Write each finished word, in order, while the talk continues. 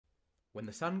When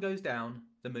the sun goes down,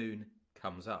 the moon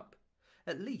comes up,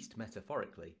 at least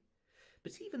metaphorically.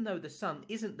 But even though the sun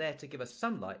isn't there to give us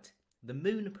sunlight, the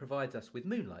moon provides us with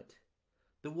moonlight.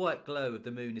 The white glow of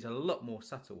the moon is a lot more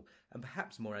subtle and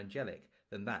perhaps more angelic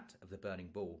than that of the burning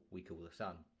ball we call the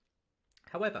sun.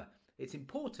 However, it's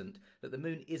important that the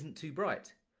moon isn't too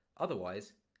bright.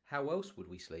 Otherwise, how else would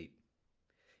we sleep?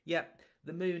 Yep,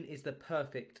 the moon is the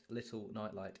perfect little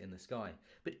nightlight in the sky.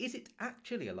 But is it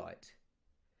actually a light?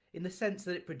 In the sense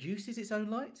that it produces its own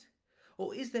light?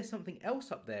 Or is there something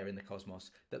else up there in the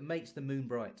cosmos that makes the moon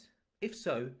bright? If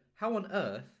so, how on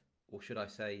Earth, or should I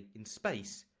say in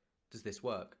space, does this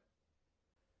work?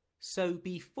 So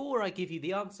before I give you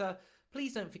the answer,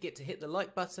 please don't forget to hit the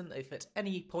like button if at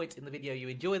any point in the video you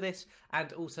enjoy this,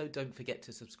 and also don't forget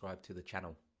to subscribe to the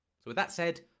channel. So with that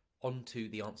said, on to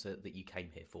the answer that you came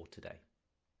here for today.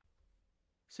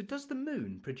 So does the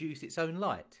moon produce its own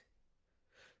light?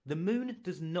 The moon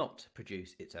does not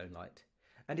produce its own light,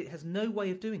 and it has no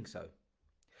way of doing so.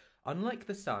 Unlike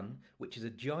the sun, which is a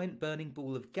giant burning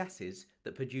ball of gases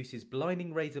that produces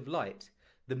blinding rays of light,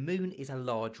 the moon is a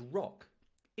large rock.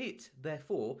 It,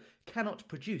 therefore, cannot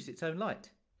produce its own light.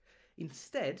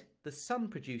 Instead, the sun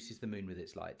produces the moon with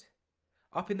its light.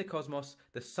 Up in the cosmos,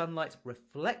 the sunlight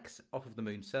reflects off of the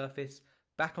moon's surface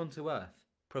back onto Earth,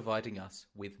 providing us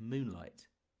with moonlight.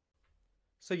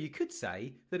 So you could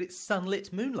say that it's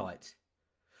sunlit moonlight.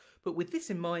 But with this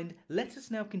in mind, let us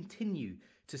now continue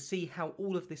to see how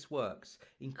all of this works,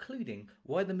 including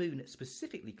why the moon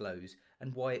specifically glows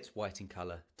and why it's white in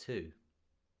colour too.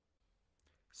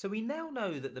 So we now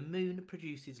know that the moon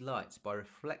produces light by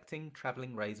reflecting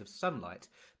travelling rays of sunlight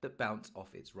that bounce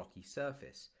off its rocky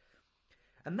surface.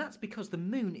 And that's because the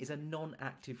moon is a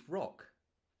non-active rock.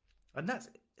 And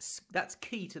that's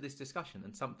key to this discussion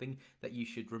and something that you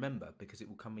should remember because it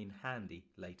will come in handy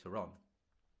later on.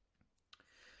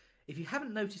 If you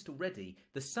haven't noticed already,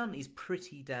 the sun is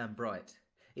pretty damn bright.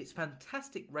 Its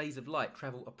fantastic rays of light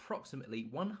travel approximately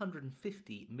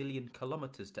 150 million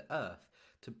kilometres to Earth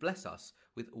to bless us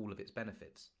with all of its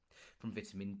benefits. From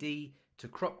vitamin D to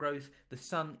crop growth, the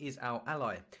sun is our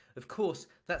ally. Of course,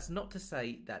 that's not to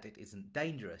say that it isn't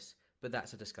dangerous, but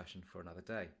that's a discussion for another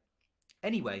day.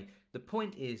 Anyway, the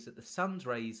point is that the sun's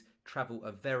rays travel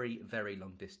a very, very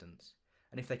long distance.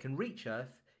 And if they can reach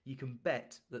Earth, you can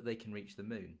bet that they can reach the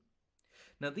moon.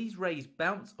 Now these rays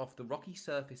bounce off the rocky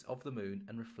surface of the moon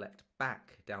and reflect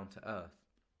back down to Earth.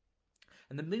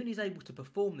 And the moon is able to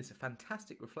perform this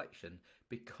fantastic reflection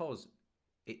because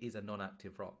it is a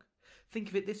non-active rock. Think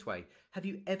of it this way. Have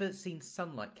you ever seen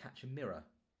sunlight catch a mirror?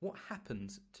 What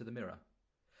happens to the mirror?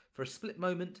 For a split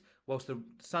moment, whilst the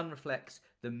sun reflects,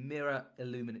 the mirror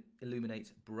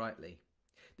illuminates brightly.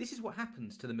 This is what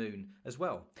happens to the moon as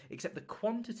well, except the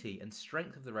quantity and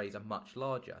strength of the rays are much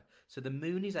larger, so the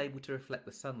moon is able to reflect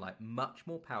the sunlight much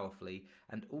more powerfully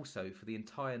and also for the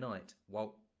entire night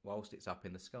whilst it's up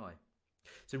in the sky.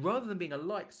 So rather than being a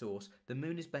light source, the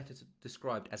moon is better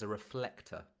described as a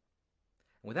reflector.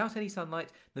 And without any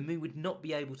sunlight, the moon would not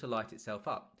be able to light itself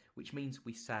up, which means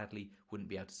we sadly wouldn't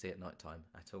be able to see it at night time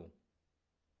at all.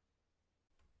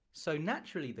 So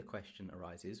naturally the question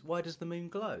arises, why does the moon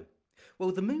glow?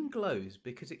 Well, the moon glows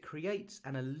because it creates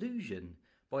an illusion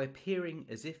by appearing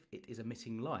as if it is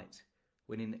emitting light,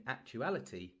 when in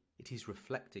actuality it is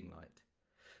reflecting light.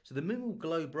 So the moon will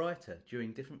glow brighter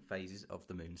during different phases of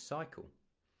the moon's cycle.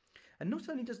 And not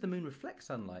only does the moon reflect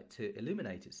sunlight to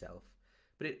illuminate itself,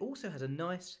 but it also has a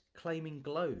nice claiming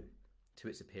glow to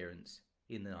its appearance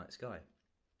in the night sky.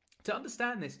 To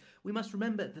understand this, we must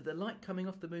remember that the light coming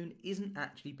off the moon isn't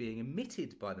actually being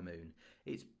emitted by the moon.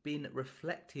 It's been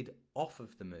reflected off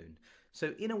of the moon.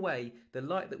 So in a way, the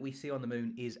light that we see on the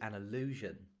moon is an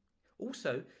illusion.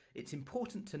 Also, it's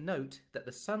important to note that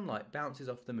the sunlight bounces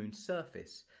off the moon's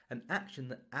surface, an action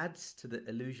that adds to the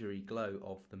illusory glow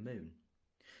of the moon.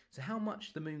 So how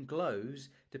much the moon glows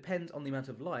depends on the amount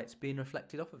of light being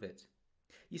reflected off of it.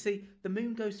 You see, the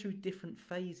moon goes through different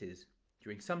phases.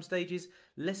 During some stages,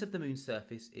 less of the moon's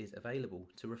surface is available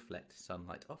to reflect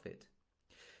sunlight off it.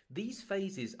 These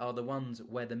phases are the ones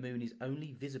where the moon is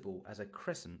only visible as a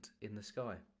crescent in the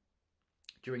sky.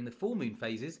 During the full moon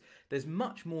phases, there's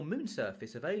much more moon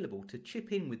surface available to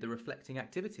chip in with the reflecting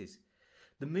activities.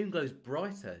 The moon glows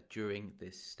brighter during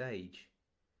this stage.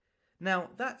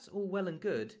 Now, that's all well and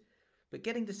good, but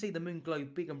getting to see the moon glow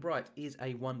big and bright is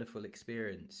a wonderful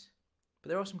experience. But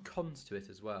there are some cons to it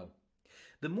as well.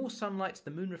 The more sunlight the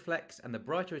moon reflects and the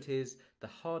brighter it is, the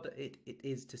harder it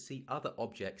is to see other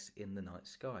objects in the night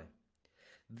sky.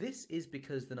 This is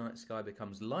because the night sky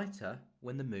becomes lighter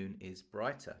when the moon is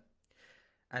brighter.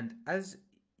 And as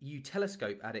you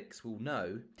telescope addicts will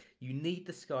know, you need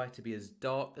the sky to be as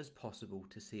dark as possible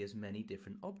to see as many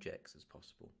different objects as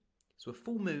possible. So a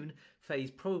full moon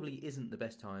phase probably isn't the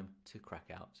best time to crack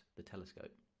out the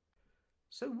telescope.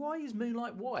 So why is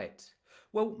moonlight white?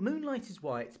 Well, moonlight is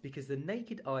white because the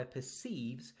naked eye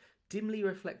perceives dimly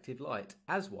reflective light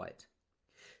as white.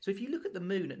 So if you look at the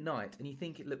moon at night and you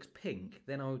think it looks pink,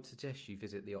 then I would suggest you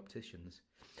visit the opticians.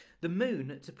 The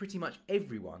moon, to pretty much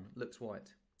everyone, looks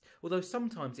white, although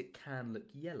sometimes it can look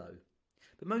yellow.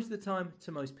 But most of the time,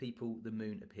 to most people, the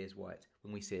moon appears white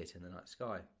when we see it in the night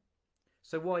sky.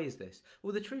 So why is this?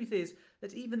 Well, the truth is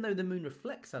that even though the moon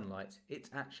reflects sunlight, it's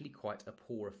actually quite a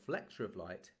poor reflector of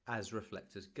light, as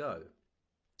reflectors go.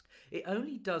 It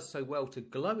only does so well to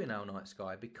glow in our night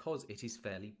sky because it is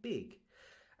fairly big.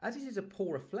 As it is a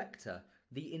poor reflector,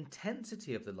 the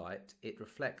intensity of the light it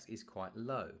reflects is quite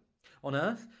low. On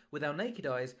Earth, with our naked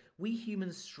eyes, we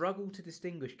humans struggle to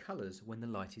distinguish colours when the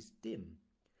light is dim.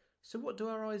 So what do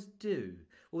our eyes do?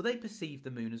 Well, they perceive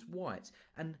the moon as white,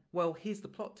 and, well, here's the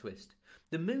plot twist.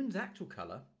 The moon's actual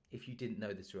colour, if you didn't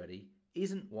know this already,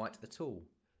 isn't white at all,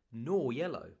 nor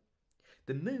yellow.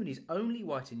 The moon is only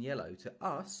white and yellow to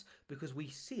us because we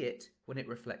see it when it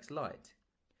reflects light.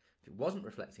 If it wasn't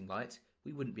reflecting light,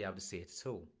 we wouldn't be able to see it at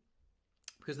all.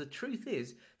 Because the truth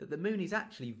is that the moon is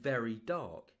actually very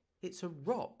dark. It's a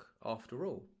rock, after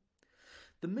all.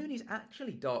 The moon is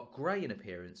actually dark grey in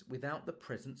appearance without the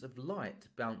presence of light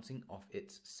bouncing off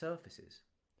its surfaces.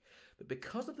 But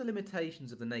because of the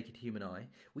limitations of the naked human eye,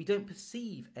 we don't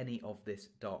perceive any of this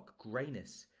dark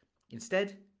greyness.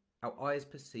 Instead, our eyes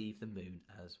perceive the moon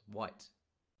as white.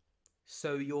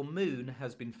 So your moon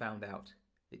has been found out.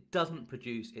 It doesn't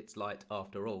produce its light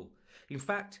after all. In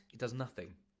fact, it does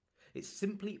nothing. It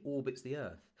simply orbits the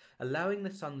Earth, allowing the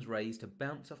sun's rays to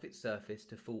bounce off its surface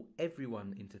to fool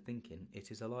everyone into thinking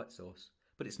it is a light source.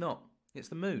 But it's not. It's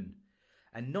the moon,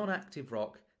 a non-active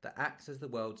rock that acts as the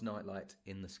world's nightlight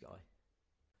in the sky.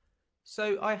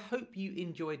 So I hope you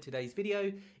enjoyed today's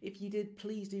video. If you did,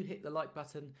 please do hit the like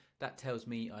button. That tells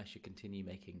me I should continue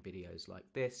making videos like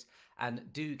this. And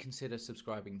do consider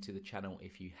subscribing to the channel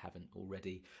if you haven't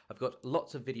already. I've got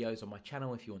lots of videos on my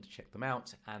channel if you want to check them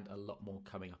out, and a lot more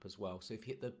coming up as well. So if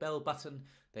you hit the bell button,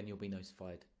 then you'll be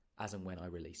notified as and when I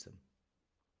release them.